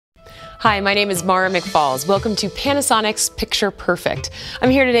Hi, my name is Mara McFalls. Welcome to Panasonic's Picture Perfect. I'm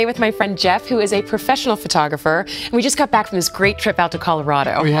here today with my friend Jeff, who is a professional photographer, and we just got back from this great trip out to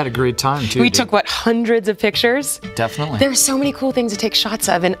Colorado. We had a great time too. We took, what, hundreds of pictures? Definitely. There's so many cool things to take shots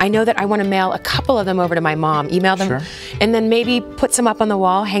of, and I know that I want to mail a couple of them over to my mom, email them, sure. And then maybe put some up on the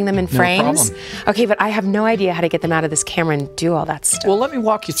wall, hang them in frames. No problem. Okay, but I have no idea how to get them out of this camera and do all that stuff. Well, let me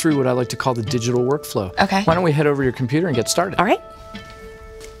walk you through what I like to call the digital workflow. Okay. Why don't we head over to your computer and get started? All right.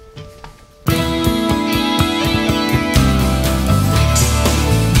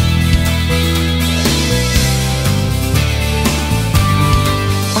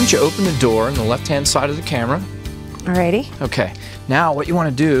 Why don't you open the door on the left-hand side of the camera? Alrighty. Okay. Now what you want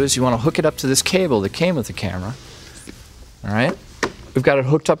to do is you want to hook it up to this cable that came with the camera. All right. We've got it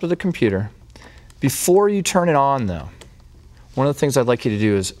hooked up to the computer. Before you turn it on, though, one of the things I'd like you to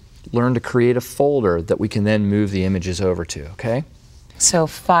do is learn to create a folder that we can then move the images over to. Okay. So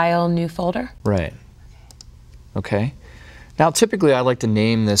file, new folder. Right. Okay. Now, typically, I like to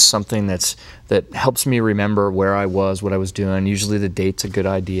name this something that helps me remember where I was, what I was doing. Usually, the date's a good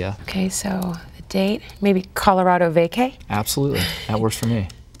idea. Okay, so the date, maybe Colorado vacay? Absolutely, that works for me.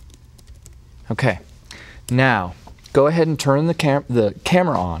 Okay, now go ahead and turn the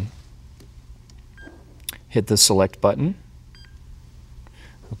camera on. Hit the select button.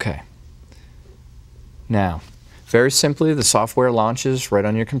 Okay. Now, very simply, the software launches right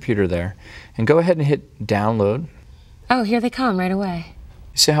on your computer there, and go ahead and hit download. Oh, here they come right away.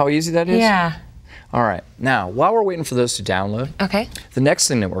 You see how easy that is? Yeah. All right. Now, while we're waiting for those to download, okay, the next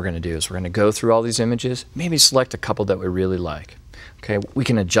thing that we're going to do is we're going to go through all these images, maybe select a couple that we really like. Okay, we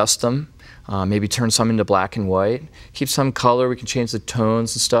can adjust them, maybe turn some into black and white, keep some color, we can change the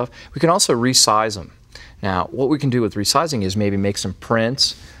tones and stuff. We can also resize them. Now, what we can do with resizing is maybe make some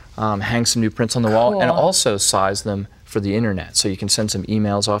prints, hang some new prints on the wall, and also size them for the internet, so you can send some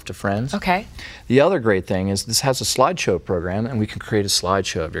emails off to friends. Okay. The other great thing is this has a slideshow program, and we can create a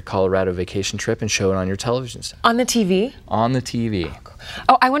slideshow of your Colorado vacation trip and show it on your television set. On the TV? On the TV. Oh, cool.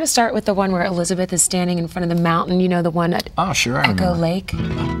 Oh, I want to start with the one where Elizabeth is standing in front of the mountain, you know, the one at Echo Lake.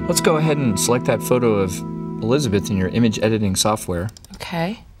 Let's go ahead and select that photo of Elizabeth in your image editing software.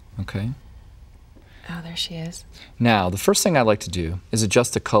 Okay. Okay. Oh, there she is. Now, the first thing I'd like to do is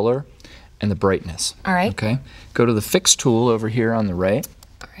adjust the color and the brightness. All right. Okay. Go to the Fix tool over here on the right.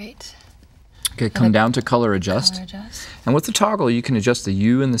 All right. Okay, come down to Color Adjust. Color Adjust. And with the toggle, you can adjust the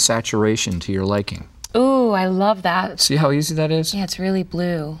hue and the saturation to your liking. Ooh, I love that. See how easy that is? Yeah, it's really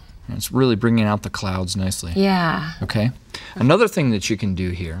blue. And it's really bringing out the clouds nicely. Yeah. Okay. Another thing that you can do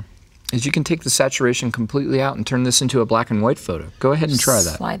here is you can take the saturation completely out and turn this into a black and white photo. Go ahead and try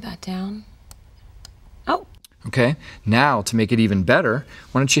that. Slide that down. Oh. Okay, now to make it even better,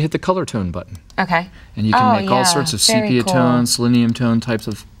 why don't you hit the color tone button? Okay. And you can make all sorts of sepia tone, selenium tone types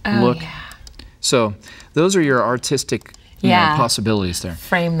of look. Yeah. So those are your artistic possibilities there.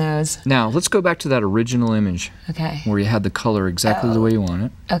 Frame those. Now let's go back to that original image. Okay. Where you had the color exactly the way you want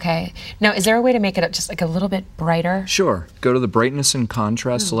it. Okay. Now, is there a way to make it just like a little bit brighter? Sure. Go to the brightness and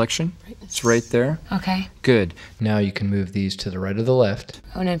contrast selection. It's right there. Okay. Good. Now you can move these to the right or the left.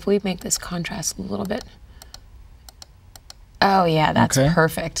 Oh, and if we make this contrast a little bit. Oh, yeah, that's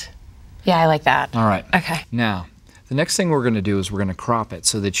perfect. Yeah, I like that. All right. Okay. Now, the next thing we're going to do is we're going to crop it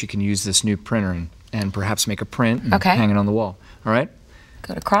so that you can use this new printer and perhaps make a print and hang it on the wall. All right?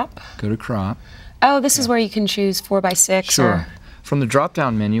 Go to crop. Go to crop. Oh, this is where you can choose 4x6. Sure. Or... From the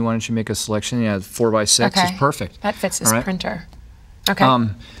drop-down menu, why don't you make a selection? Yeah, 4x6 is perfect. That fits this printer. Okay.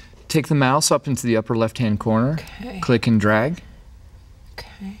 Take the mouse up into the upper left-hand corner. Click and drag.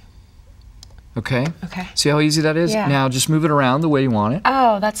 Okay. Okay. See how easy that is? Yeah. Now just move it around the way you want it.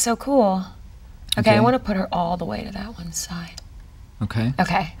 Oh, that's so cool. Okay, I want to put her all the way to that one side. Okay.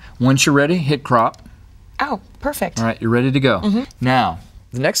 Okay. Once you're ready, hit crop. Oh, perfect. All right, you're ready to go. Now,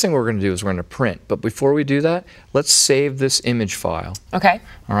 the next thing we're going to do is we're going to print. But before we do that, let's save this image file. Okay.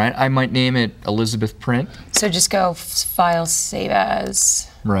 All right, I might name it Elizabeth Print. So just go File, Save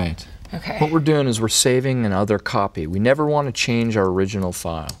As. Right. Okay. What we're doing is we're saving another copy. We never want to change our original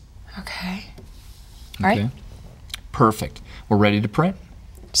file. Okay. All right. Perfect. We're ready to print.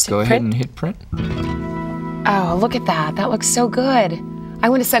 Go ahead and hit print. Oh, look at that. That looks so good. I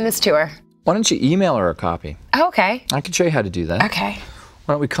want to send this to her. Why don't you email her a copy? Oh, okay. I can show you how to do that. Okay.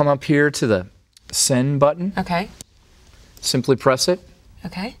 Why don't we come up here to the send button. Okay. Simply press it.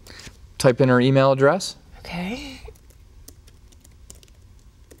 Okay. Type in her email address. Okay.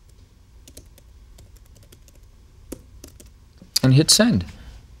 And hit send.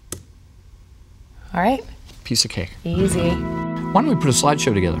 All right. Piece of cake. Easy. Why don't we put a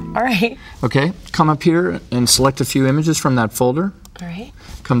slideshow together? All right. Okay, come up here and select a few images from that folder. All right.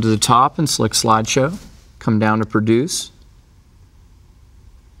 Come to the top and select Slideshow. Come down to Produce.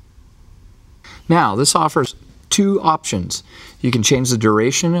 Now, this offers two options. You can change the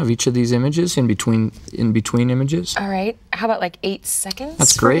duration of each of these images in between images. All right. How about like 8 seconds?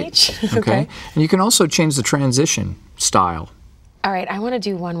 That's great. Okay. And you can also change the transition style. All right. I want to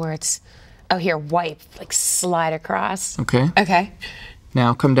do one where it's, oh, here, wipe, like slide across. Okay. Okay.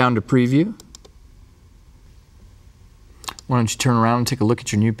 Now come down to Preview. Why don't you turn around and take a look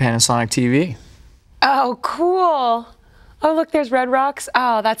at your new Panasonic TV? Oh, cool. Oh, look, there's red rocks.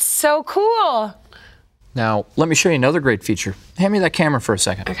 Oh, that's so cool. Now, let me show you another great feature. Hand me that camera for a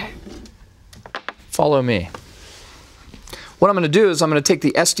second. Okay. Follow me. What I'm going to do is I'm going to take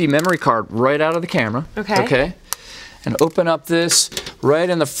the SD memory card right out of the camera. Okay. Okay. And open up this right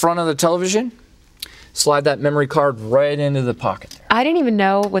in the front of the television. Slide that memory card right into the pocket there. I didn't even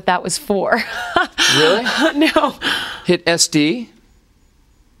know what that was for. Really? No. Hit SD.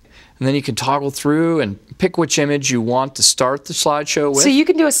 And then you can toggle through and pick which image you want to start the slideshow with. So you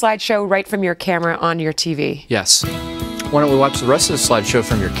can do a slideshow right from your camera on your TV? Yes. Why don't we watch the rest of the slideshow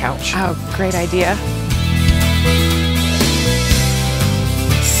from your couch? Oh, great idea.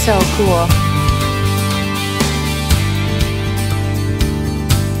 So cool.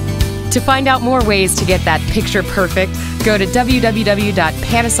 To find out more ways to get that picture perfect, go to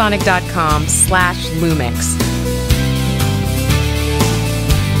www.panasonic.com/Lumix.